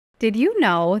Did you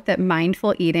know that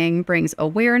mindful eating brings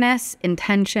awareness,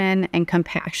 intention, and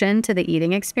compassion to the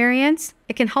eating experience?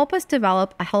 It can help us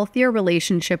develop a healthier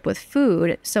relationship with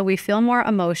food so we feel more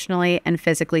emotionally and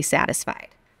physically satisfied.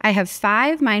 I have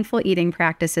 5 mindful eating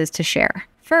practices to share.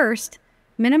 First,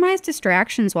 minimize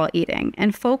distractions while eating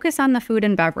and focus on the food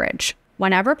and beverage.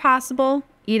 Whenever possible,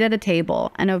 eat at a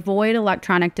table and avoid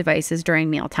electronic devices during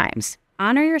meal times.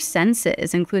 Honor your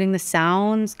senses, including the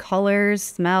sounds, colors,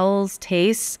 smells,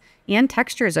 tastes, and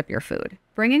textures of your food.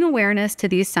 Bringing awareness to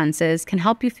these senses can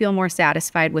help you feel more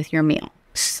satisfied with your meal.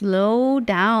 Slow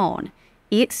down.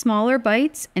 Eat smaller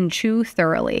bites and chew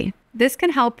thoroughly. This can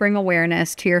help bring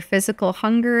awareness to your physical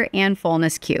hunger and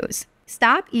fullness cues.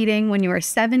 Stop eating when you are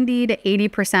 70 to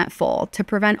 80% full to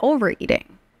prevent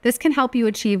overeating. This can help you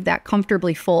achieve that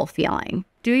comfortably full feeling.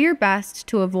 Do your best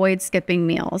to avoid skipping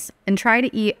meals and try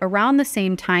to eat around the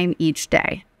same time each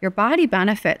day. Your body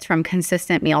benefits from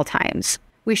consistent meal times.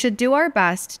 We should do our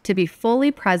best to be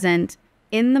fully present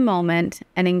in the moment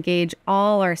and engage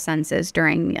all our senses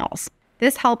during meals.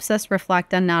 This helps us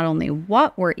reflect on not only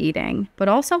what we're eating, but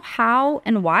also how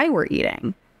and why we're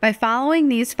eating. By following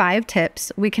these 5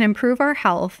 tips, we can improve our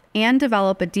health and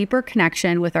develop a deeper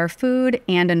connection with our food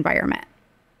and environment.